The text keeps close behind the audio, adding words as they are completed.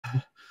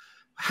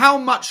how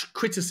much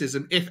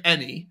criticism, if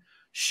any,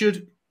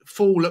 should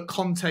fall at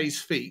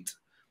Conte's feet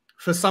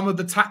for some of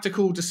the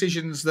tactical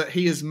decisions that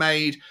he has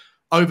made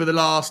over the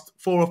last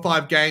 4 or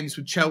 5 games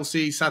with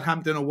Chelsea,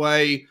 Southampton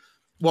away,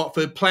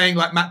 Watford, playing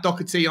like Matt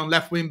Doherty on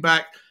left wing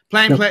back,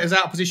 playing players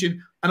out of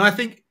position. And I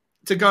think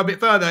to go a bit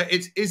further,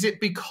 is it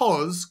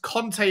because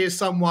Conte is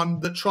someone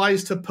that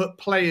tries to put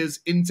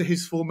players into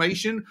his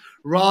formation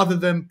rather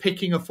than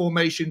picking a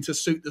formation to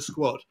suit the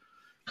squad?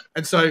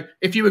 And so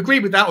if you agree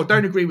with that or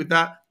don't agree with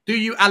that, do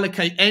you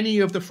allocate any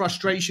of the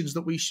frustrations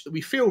that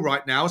we feel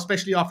right now,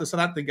 especially after the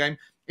Southampton game?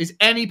 Is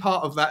any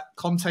part of that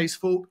Conte's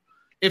fault?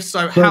 If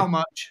so, how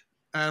much?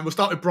 And we'll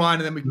start with Brian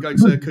and then we can go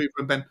to Cooper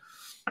and Ben.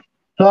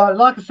 So,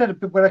 like I said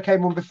when I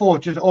came on before,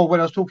 or when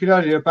I was talking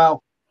earlier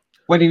about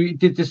when he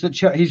did this at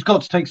Chelsea, he's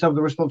got to take some of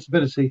the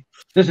responsibility.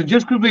 Listen,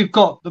 just because we've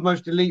got the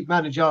most elite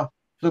manager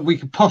that we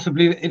could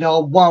possibly, in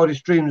our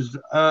wildest dreams,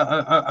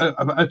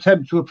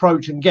 attempt to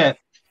approach and get,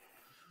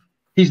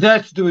 he's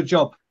there to do a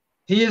job.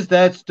 He is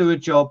there to do a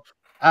job,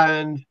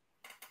 and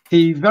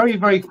he very,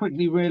 very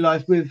quickly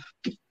realised with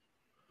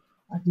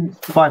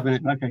 5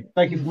 minutes. Okay,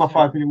 thank you for my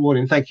 5-minute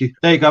warning. Thank you.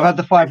 There you go. I've had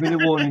the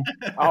 5-minute warning.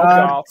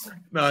 God,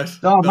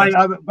 nice. No, nice.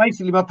 Mate,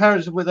 basically, my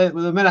parents were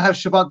meant to have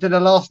Shabbat dinner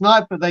last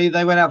night, but they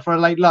went out for a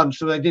late lunch,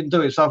 so they didn't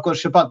do it. So I've got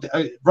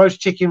Shabbat roast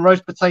chicken,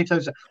 roast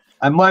potatoes,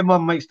 and my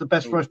mum makes the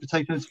best roast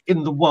potatoes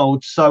in the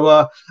world. So,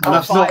 and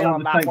that's not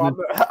on that one.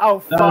 I'll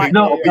fight.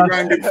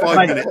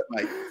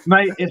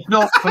 Mate, it's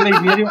not.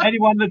 Believe me,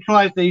 anyone that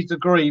tries these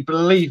agree.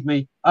 Believe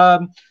me.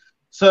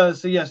 So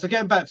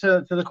getting back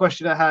to the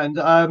question at hand.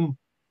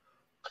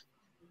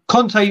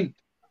 Conte,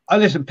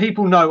 listen,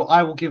 people know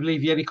I will give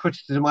Levy any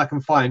criticism I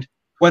can find,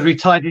 whether he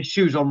tied his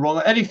shoes on wrong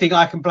or anything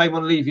I can blame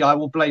on Levy, I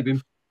will blame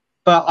him.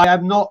 But I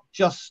am not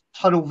just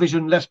tunnel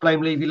vision, let's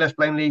blame Levy, let's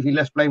blame Levy,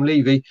 let's blame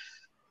Levy.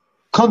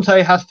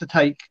 Conte has to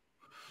take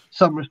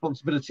some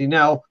responsibility.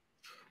 Now,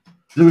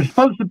 the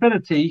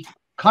responsibility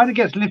kind of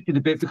gets lifted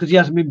a bit because he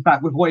hasn't been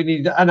back with what he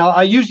needed. And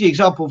I use the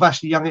example of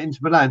Ashley Young at Inter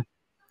Milan.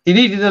 He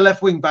needed a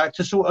left wing back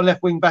to sort a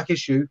left wing back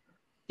issue.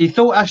 He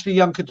thought Ashley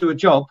Young could do a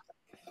job,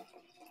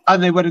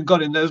 and they went and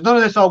got him. There was none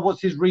of this,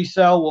 what's his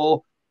resell,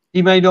 or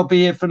he may not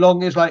be here for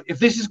long. It's like, if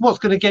this is what's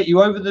going to get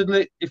you over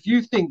if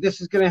you think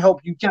this is going to help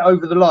you get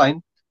over the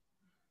line,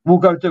 we'll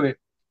go do it.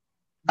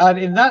 And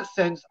in that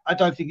sense, I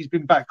don't think he's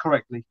been backed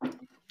correctly.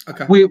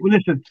 Okay.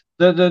 Listen,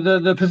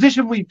 the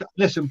position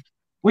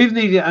we've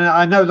needed, and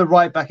I know the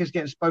right back is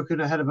getting spoken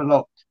ahead of a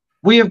lot.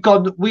 We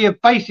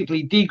have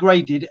basically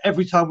degraded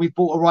every time we've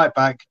bought a right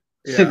back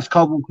since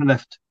Kyle Walker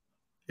left.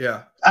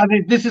 Yeah.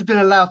 And this has been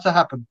allowed to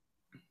happen.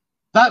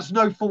 That's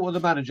no fault of the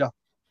manager.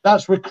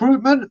 That's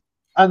recruitment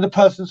and the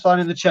person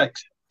signing the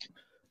checks.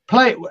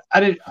 And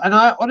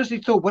I honestly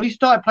thought when he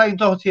started playing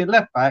Doherty at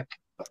left back,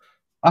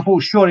 I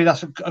thought surely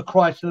that's a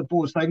cry to the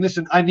board saying,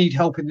 listen, I need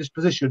help in this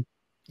position,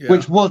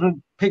 which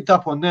wasn't picked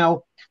up on.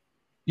 Now,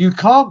 you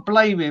can't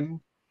blame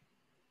him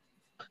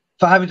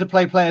for having to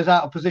play players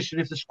out of position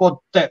if the squad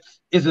depth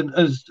isn't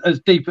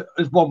as deep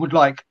as one would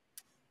like.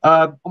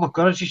 Oh my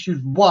God, I just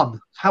used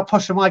one. How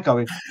posh am I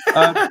going?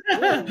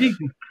 Jesus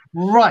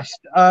Christ.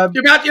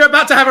 You're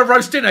about to have a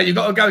roast dinner. You've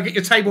got to go and get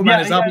your table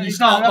manners up and you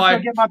start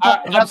by...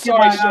 I'm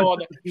sorry, Sean.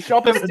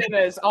 Shabbos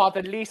dinners are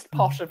the least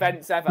posh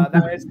events ever.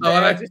 There's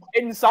just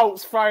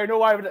insults thrown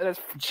all over. There's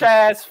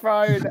chairs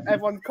thrown.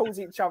 Everyone calls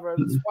each other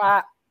and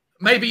swat.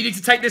 Maybe you need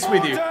to take this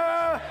with you.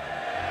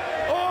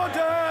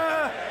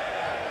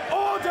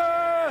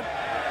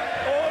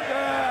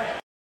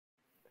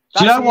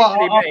 Do you know what?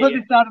 I'll put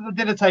this down at the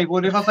dinner table,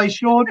 and if I say,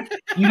 Sean,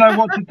 you know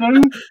what to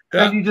do,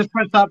 then you just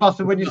press that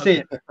button when you see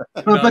it.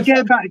 But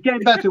getting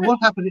back to what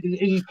happened is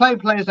he's playing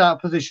players out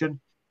of position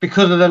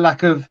because of the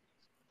lack of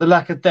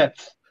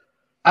depth.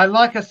 And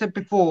like I said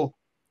before,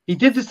 he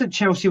did this at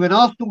Chelsea when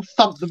Arsenal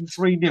thumped them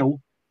 3-0.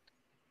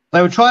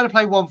 They were trying to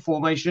play one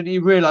formation. He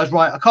realised,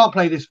 right, I can't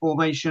play this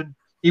formation.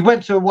 He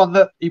went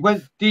to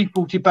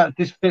defaulted back to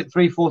this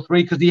 3-4-3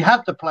 because he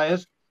had the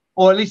players.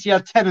 Or at least he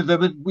had 10 of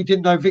them, and we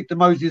didn't know Victor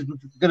Moses was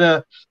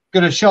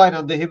gonna shine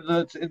under him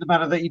in the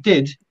manner that he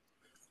did.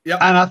 Yep.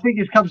 And I think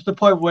it comes to the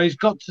point where he's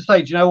got to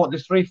say, do you know what,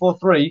 this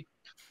 3-4-3,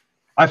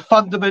 I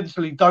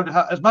fundamentally don't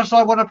have, as much as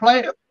I want to play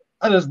it,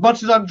 and as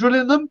much as I'm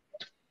drilling them,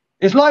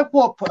 it's like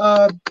what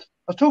I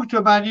was talking to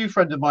a Man U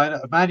friend of mine,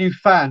 a Man U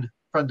fan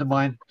friend of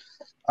mine,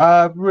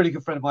 really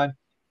good friend of mine,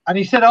 and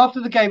he said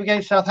after the game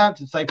against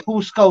Southampton,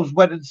 Paul Scholes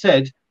went and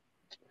said,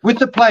 with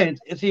the players,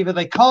 it's either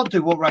they can't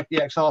do what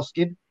Ragniak's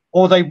asking,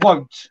 or they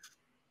won't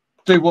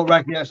do what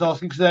Ragniak's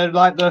asking because they're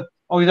like he's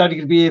only going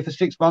to be here for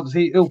 6 months,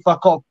 he'll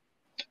fuck off.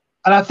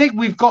 And I think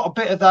we've got a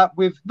bit of that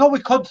not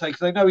with Conte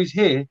because they know he's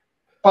here,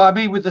 but I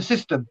mean with the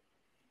system.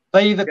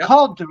 They either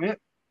can't do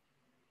it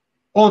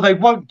or they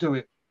won't do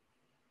it.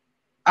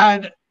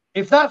 And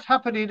if that's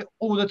happening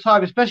all the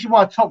time, especially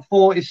while top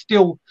 4 is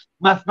still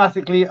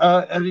mathematically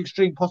an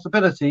extreme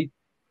possibility,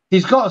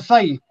 he's got to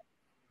say,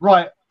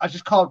 right, I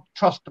just can't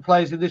trust the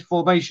players in this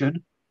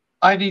formation.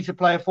 I need to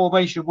play a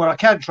formation where I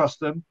can trust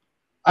them.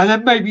 And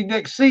then maybe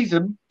next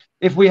season,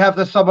 if we have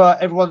the summer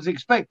everyone's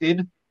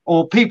expecting,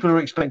 or people are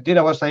expected,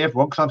 I won't say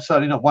everyone because I'm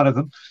certainly not one of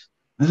them,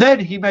 then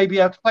he may be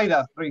able to play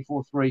that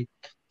 3-4-3.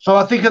 So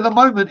I think at the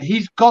moment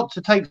he's got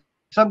to take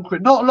some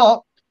credit, not a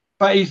lot,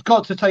 but he's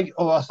got to take,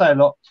 I say a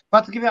lot, if I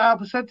have to give it out a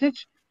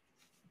percentage,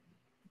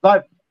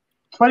 like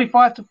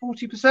 25 to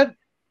 40%.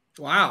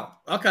 Wow.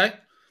 Okay.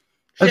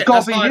 It's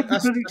got to be high. him.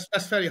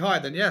 That's fairly high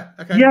then, yeah.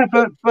 Okay. Yeah,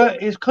 but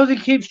it's because he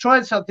keeps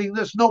trying something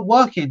that's not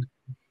working.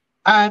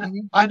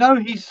 And I know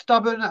he's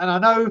stubborn and I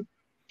know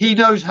he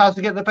knows how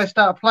to get the best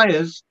out of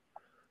players,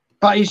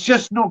 but he's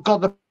just not got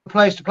the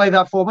players to play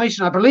that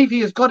formation. I believe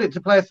he has got it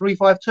to play a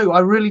 3-5-2. I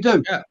really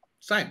do. Yeah,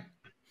 same.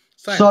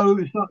 So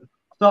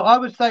I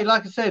would say,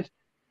 like I said,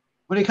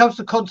 when it comes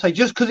to Conte,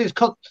 just because it's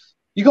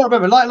you got to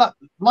remember,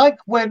 like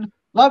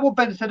what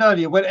Ben said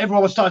earlier, when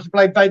everyone was starting to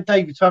blame Ben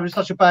Davies for having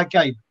such a bad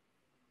game,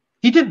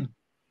 he didn't.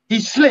 He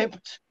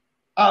slipped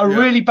at a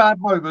really bad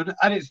moment,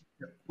 and it's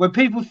when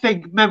people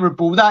think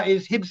memorable, that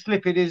is him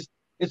slipping.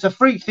 It's a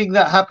freak thing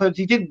that happens.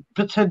 He didn't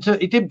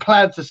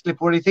plan to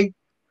slip or anything.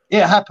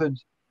 It happened,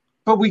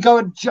 but we go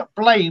and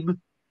blame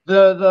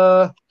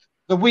the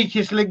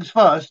weakest links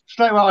first.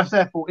 Straight away, it's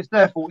their fault. It's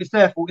their fault. It's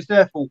their fault. It's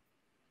their fault.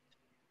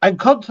 And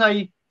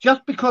Conte,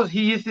 just because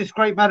he is this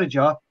great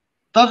manager,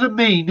 doesn't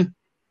mean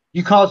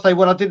you can't say,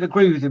 "Well, I didn't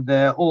agree with him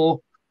there,"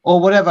 or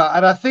whatever.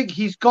 And I think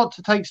he's got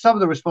to take some of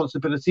the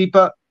responsibility,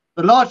 but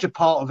the larger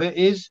part of it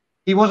is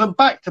he wasn't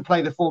back to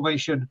play the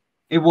formation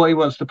in what he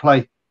wants to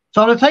play.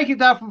 So I'm going to take it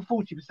down from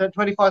 40%,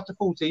 25 to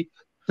 40,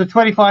 to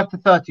 25 to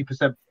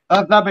 30%.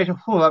 That makes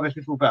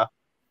me feel better.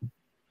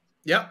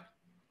 Yep.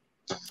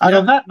 And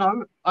on that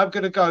note, I'm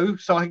going to go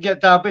so I can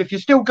get down. But if you're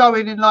still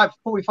going in like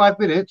 45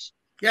 minutes,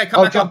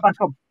 I'll jump back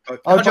on.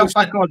 I'll jump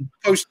back on.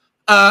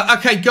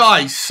 Okay,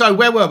 guys. So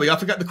where were we? I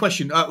forgot the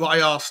question. What I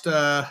asked.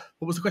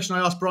 What was the question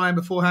I asked Brian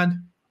beforehand?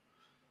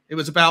 It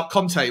was about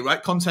Conte,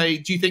 right? Conte.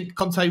 Do you think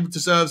Conte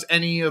deserves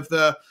any of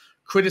the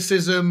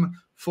criticism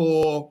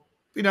for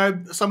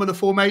some of the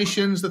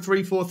formations, the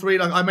 3-4-3?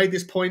 Like I made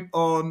this point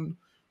on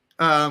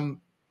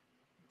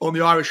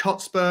the Irish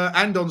Hotspur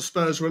and on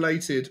Spurs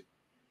related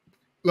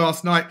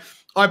last night.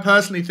 I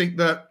personally think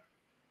that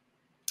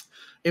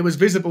it was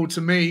visible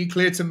to me,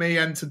 clear to me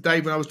and to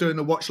Dave when I was doing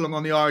the watch along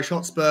on the Irish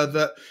Hotspur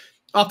that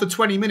after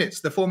 20 minutes,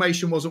 the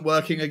formation wasn't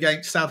working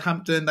against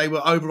Southampton. They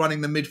were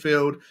overrunning the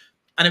midfield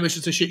and it was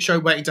just a shit show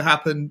waiting to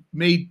happen.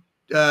 Me,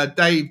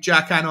 Dave,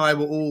 Jack and I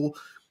were all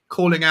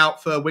calling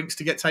out for Winks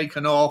to get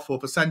taken off or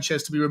for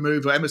Sanchez to be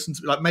removed or Emerson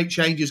to make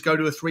changes, go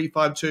to a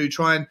 3-5-2,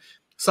 try and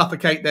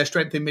suffocate their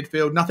strength in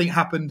midfield. Nothing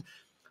happened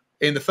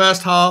in the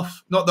first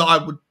half. Not that I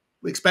would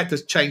expect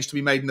a change to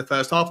be made in the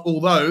first half,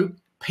 although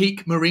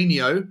peak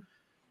Mourinho,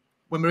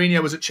 when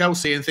Mourinho was at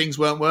Chelsea and things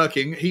weren't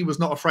working, he was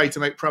not afraid to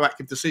make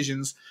proactive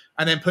decisions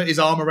and then put his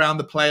arm around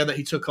the player that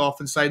he took off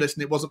and say,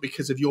 listen, it wasn't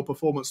because of your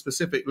performance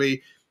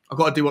specifically. I've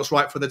got to do what's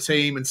right for the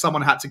team. And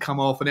someone had to come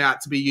off and it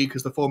had to be you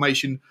because the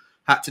formation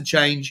had to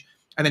change.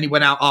 And then he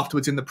went out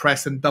afterwards in the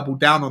press and doubled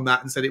down on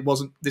that and said it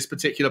wasn't this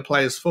particular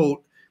player's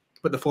fault,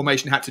 but the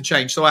formation had to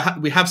change. So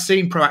we have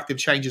seen proactive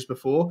changes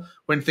before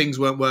when things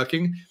weren't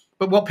working.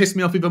 But what pissed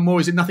me off even more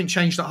is that nothing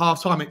changed at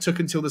half-time. It took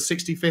until the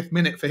 65th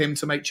minute for him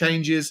to make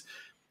changes.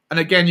 And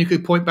again, you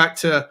could point back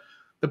to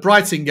the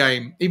Brighton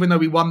game. Even though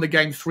we won the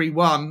game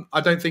 3-1,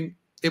 I don't think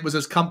it was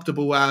as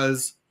comfortable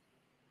as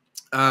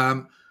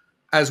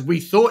we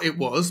thought it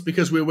was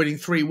because we were winning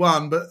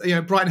 3-1.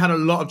 But Brighton had a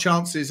lot of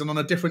chances, and on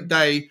a different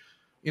day,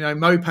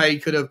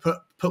 Mopé could have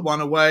put one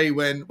away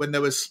when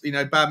there was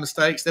bad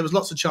mistakes. There was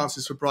lots of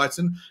chances for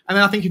Brighton. And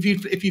then I think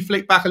if you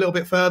flick back a little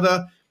bit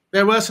further,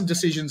 there were some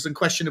decisions and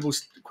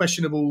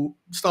questionable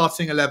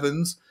starting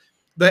 11s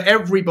that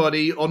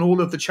everybody on all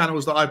of the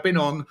channels that I've been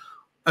on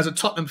as a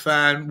Tottenham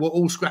fan were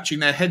all scratching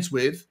their heads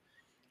with.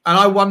 And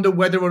I wonder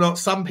whether or not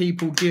some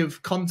people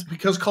give Conte,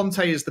 because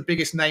Conte is the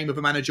biggest name of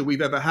a manager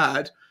we've ever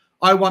had,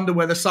 I wonder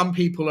whether some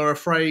people are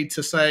afraid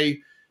to say,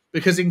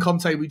 because in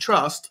Conte we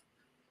trust,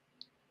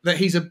 that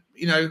he's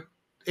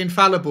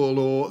infallible,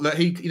 or that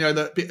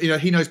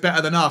he knows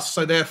better than us.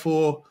 So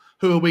therefore,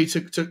 who are we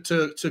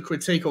to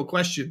critique or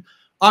question?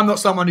 I'm not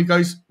someone who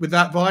goes with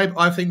that vibe.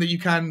 I think that you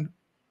can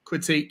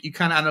critique, you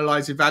can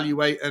analyze,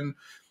 evaluate,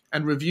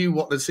 and review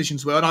what the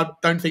decisions were. And I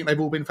don't think they've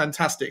all been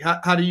fantastic.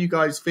 How do you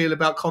guys feel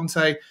about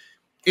Conte?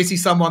 Is he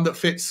someone that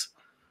fits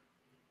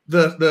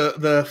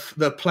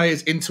the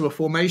players into a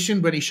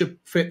formation when he should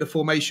fit the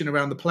formation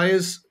around the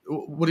players?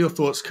 What are your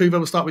thoughts? Kuva,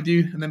 we'll start with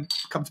you and then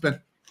come to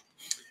Ben.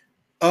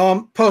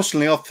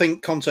 Personally, I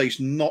think Conte's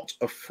not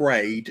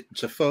afraid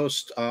to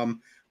first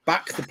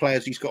back the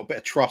players he's got a bit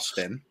of trust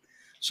in.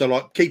 So,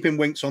 like, keeping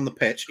Winks on the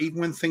pitch, even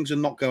when things are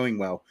not going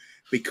well,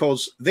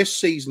 because this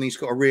season he's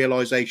got a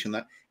realisation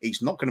that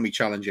he's not going to be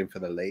challenging for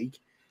the league.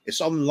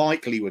 It's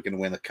unlikely we're going to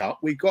win a cup.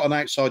 We've got an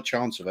outside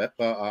chance of it,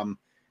 but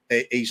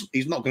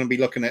he's not going to be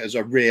looking at it as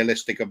a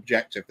realistic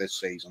objective this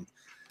season.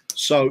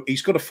 So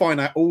he's got to find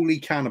out all he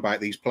can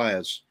about these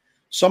players.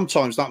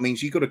 Sometimes that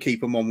means you've got to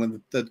keep them on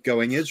when the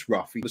going is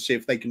rough. You've got to see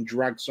if they can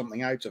drag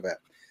something out of it.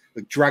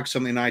 Drag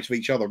something out of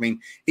each other. I mean,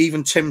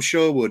 even Tim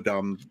Sherwood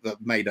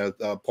made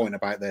a point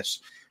about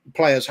this.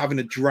 Players having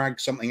to drag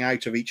something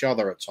out of each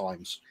other at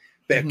times.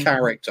 bit of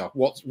character.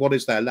 What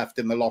is there left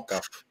in the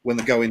locker when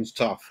the going's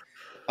tough?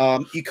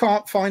 You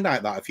can't find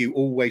out that if you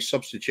always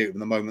substitute them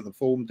the moment the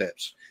form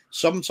dips.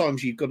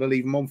 Sometimes you've got to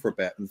leave them on for a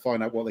bit and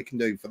find out what they can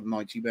do for the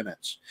 90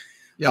 minutes.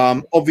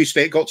 Yep.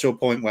 Obviously, it got to a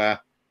point where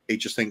he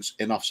just thinks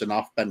enough's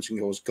enough.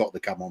 Bensingham's got to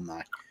come on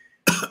now.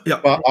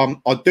 Yep. But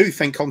I do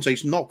think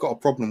Conte's not got a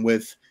problem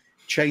with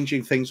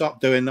changing things up,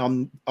 doing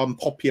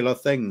unpopular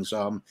things.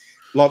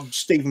 Like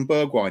Stephen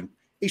Bergwijn,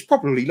 he's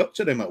probably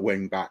looked at him at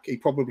wing back. He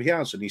probably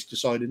has, and he's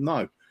decided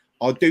no.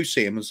 I do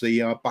see him as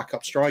the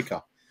backup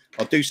striker.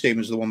 I do see him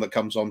as the one that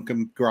comes on,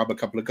 can grab a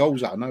couple of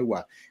goals out of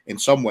nowhere. In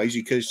some ways,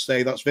 you could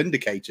say that's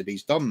vindicated.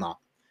 He's done that.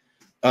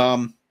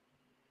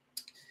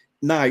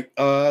 Now,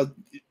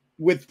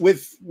 with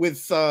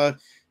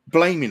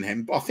blaming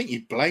him, I think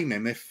you blame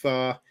him if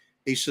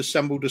he's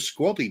assembled a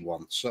squad he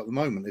wants. At the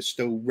moment, it's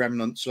still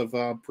remnants of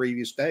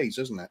previous days,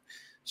 isn't it?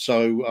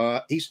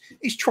 So he's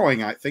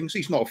trying out things.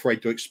 He's not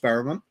afraid to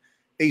experiment.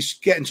 He's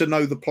getting to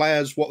know the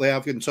players, what they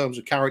have in terms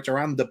of character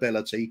and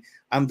ability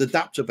and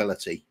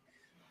adaptability.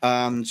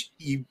 And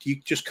you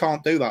just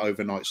can't do that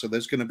overnight. So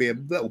there's going to be a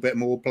little bit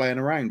more playing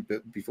around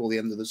before the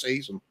end of the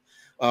season.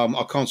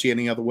 I can't see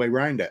any other way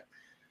around it.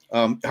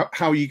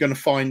 How are you going to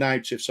find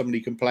out if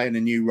somebody can play in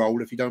a new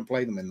role if you don't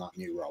play them in that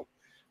new role?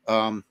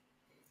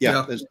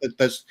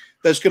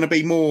 There's going to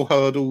be more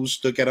hurdles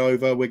to get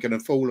over. We're going to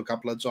fall a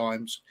couple of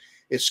times.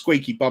 It's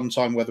squeaky bum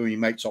time whether we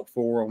make top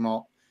four or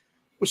not.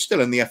 We're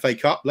still in the FA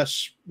Cup.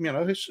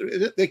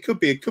 It could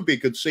be a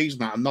good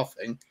season out of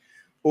nothing,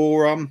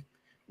 or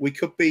we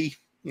could be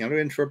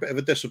in for a bit of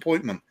a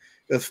disappointment.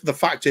 The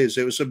fact is,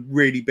 it was a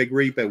really big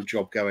rebuild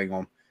job going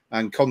on,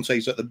 and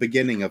Conte's at the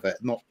beginning of it,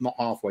 not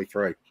halfway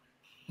through.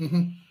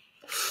 Mm-hmm.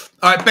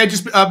 All right, Ben,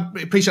 just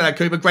appreciate that,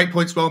 Cooper. Great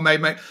points well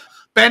made, mate.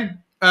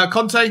 Ben,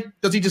 Conte,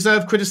 does he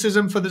deserve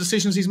criticism for the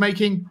decisions he's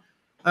making?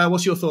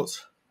 What's your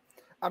thoughts?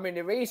 I mean,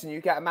 the reason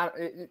you get a man,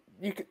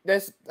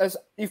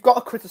 you've got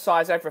to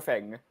criticise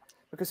everything,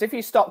 because if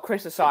you stop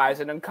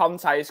criticising and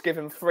Conte is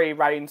given free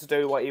rein to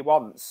do what he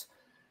wants,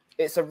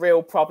 it's a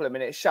real problem,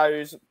 and it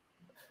shows.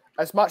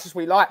 As much as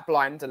we like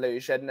blind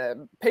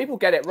delusion, people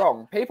get it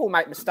wrong. People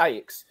make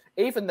mistakes.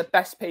 Even the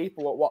best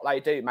people at what they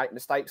do make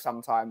mistakes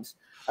sometimes.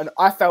 And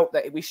I felt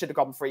that we should have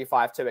gone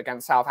 3-5-2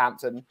 against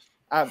Southampton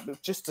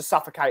just to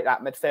suffocate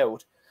that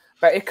midfield.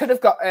 But it could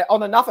have got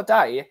on another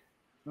day.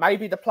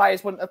 Maybe the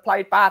players wouldn't have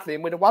played badly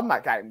and we'd have won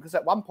that game, because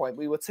at one point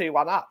we were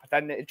 2-1 up.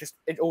 Then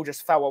it all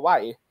just fell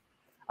away.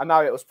 I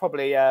know it was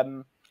probably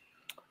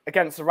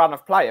against the run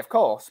of play, of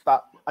course,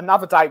 but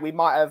another day we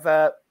might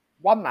have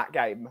won that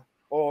game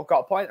or got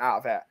a point out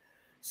of it.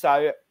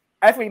 So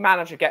every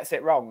manager gets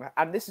it wrong,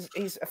 and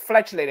he's a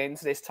fledgling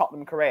into this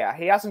Tottenham career.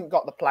 He hasn't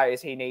got the players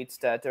he needs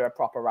to do a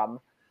proper run.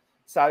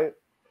 So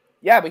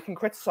yeah, we can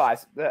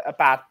criticise a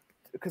bad,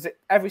 because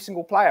every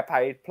single player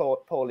played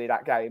poorly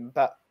that game,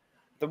 but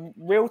the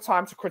real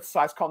time to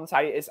criticise Conte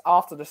is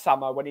after the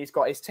summer, when he's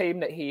got his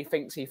team that he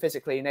thinks he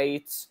physically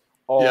needs.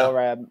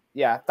 Or,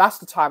 that's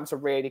the time to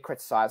really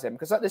criticise him.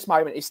 Because at this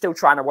moment, he's still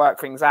trying to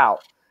work things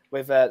out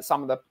with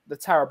some of the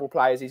terrible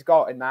players he's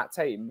got in that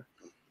team.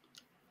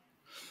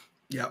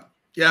 Yeah.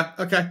 Yeah.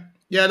 Okay.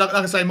 Yeah. Like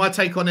I say, my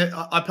take on it,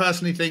 I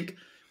personally think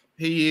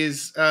he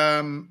is...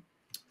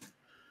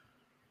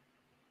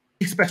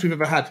 He's the best we've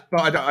ever had,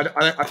 but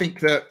I think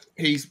that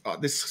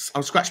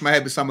I'll scratch my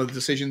head with some of the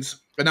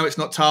decisions. I know it's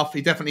not tough.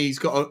 He's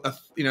got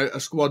a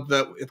squad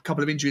that a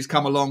couple of injuries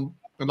come along,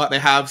 and like they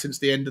have since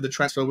the end of the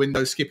transfer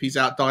window. Skippy's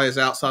out, Dyer's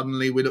out.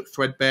 Suddenly we look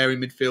threadbare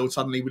in midfield.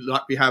 Suddenly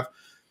we have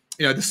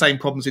the same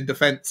problems in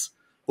defence.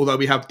 Although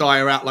we have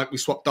Dyer out, like we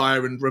swapped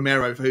Dyer and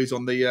Romero for who's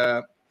on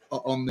the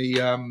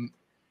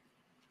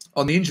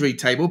injury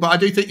table. But I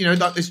do think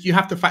you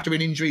have to factor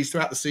in injuries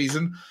throughout the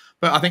season.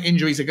 But I think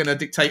injuries are going to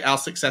dictate our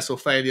success or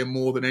failure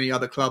more than any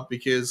other club,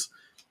 because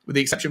with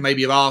the exception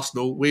maybe of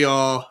Arsenal, we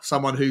are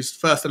someone whose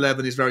first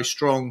 11 is very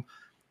strong.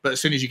 But as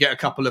soon as you get a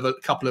couple of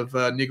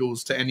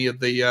niggles to any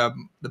of the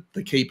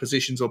key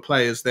positions or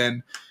players,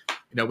 then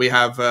we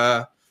have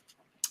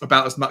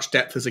about as much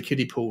depth as a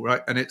kiddie pool,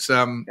 right? And it's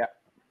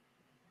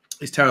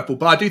terrible.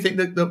 But I do think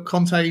that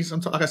Conte's,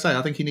 like I say,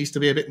 I think he needs to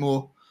be a bit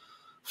more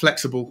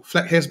flexible.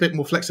 He has a bit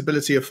more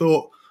flexibility of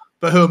thought.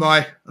 But who am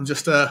I? I'm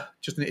just an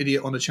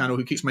idiot on a channel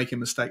who keeps making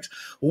mistakes.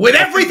 With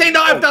everything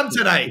that I've done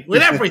today,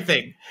 with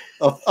everything.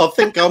 I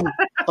think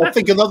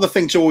another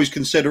thing to always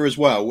consider as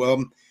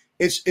well.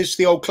 It's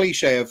the old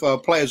cliche of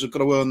players have got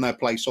to earn their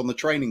place on the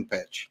training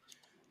pitch.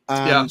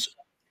 And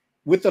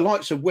with the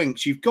likes of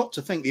Winks, you've got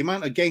to think the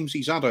amount of games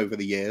he's had over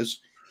the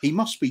years, he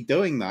must be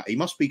doing that. He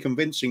must be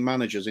convincing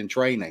managers in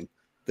training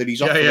that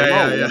he's up for the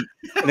role. Yeah.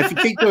 And if you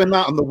keep doing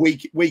that on the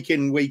week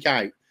in, week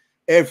out,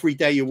 every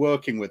day you're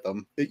working with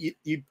them,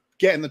 you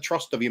getting the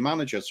trust of your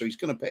manager, so he's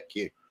going to pick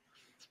you.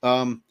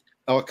 I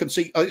can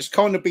see it's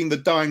kind of been the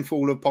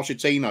downfall of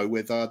Pochettino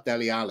with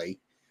Dele Alli.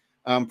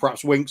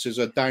 Perhaps Winks is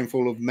a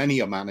downfall of many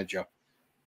a manager.